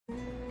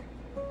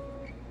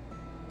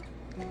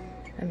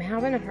I'm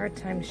having a hard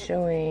time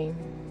showing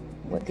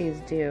what these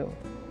do.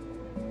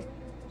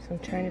 So I'm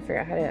trying to figure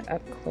out how to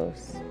up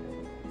close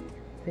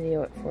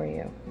video it for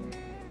you.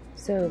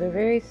 So they're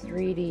very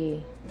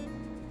 3D.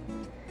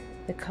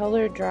 The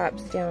color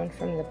drops down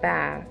from the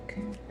back,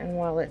 and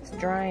while it's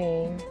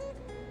drying,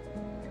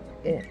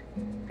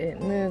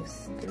 it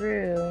moves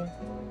through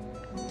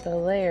the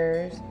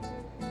layers,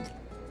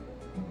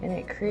 and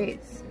it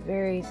creates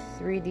very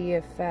 3D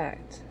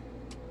effect.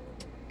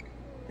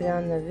 But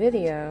on the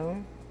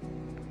video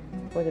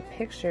or the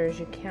pictures,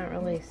 you can't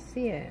really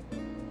see it.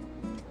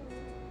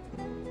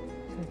 So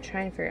I'm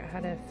trying to figure out how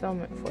to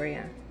film it for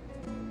you.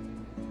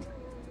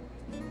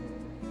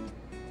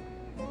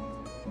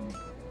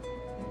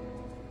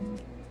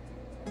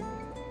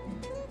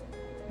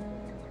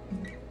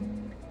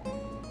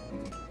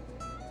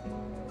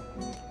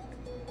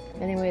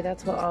 Anyway,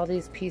 that's what all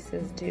these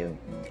pieces do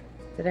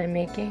that I'm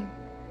making.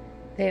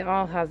 They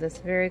all have this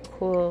very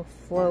cool,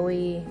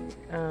 flowy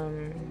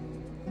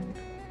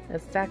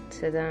effect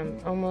to them.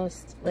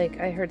 Almost like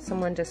I heard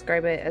someone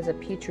describe it as a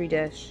petri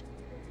dish.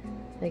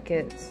 Like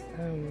it's,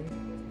 I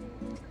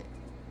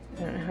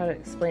don't know how to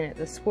explain it.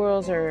 The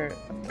swirls are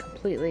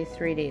completely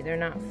 3D. They're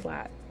not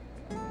flat.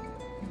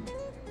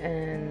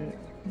 And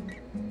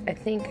I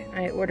think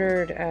I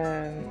ordered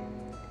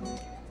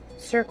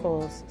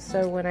circles,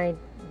 so when I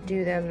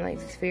do them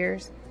like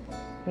spheres,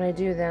 when I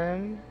do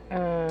them,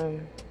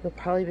 you'll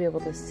probably be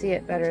able to see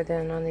it better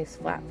than on these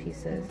flat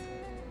pieces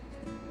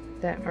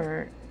that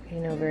aren't, you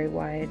know, very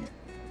wide.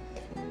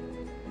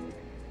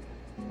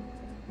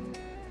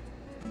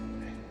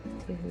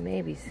 You can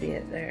maybe see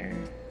it there.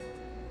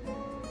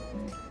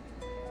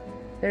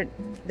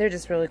 They're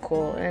just really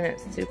cool, and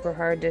it's super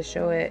hard to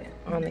show it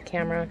on the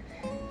camera,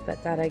 but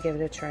thought I'd give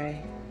it a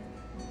try.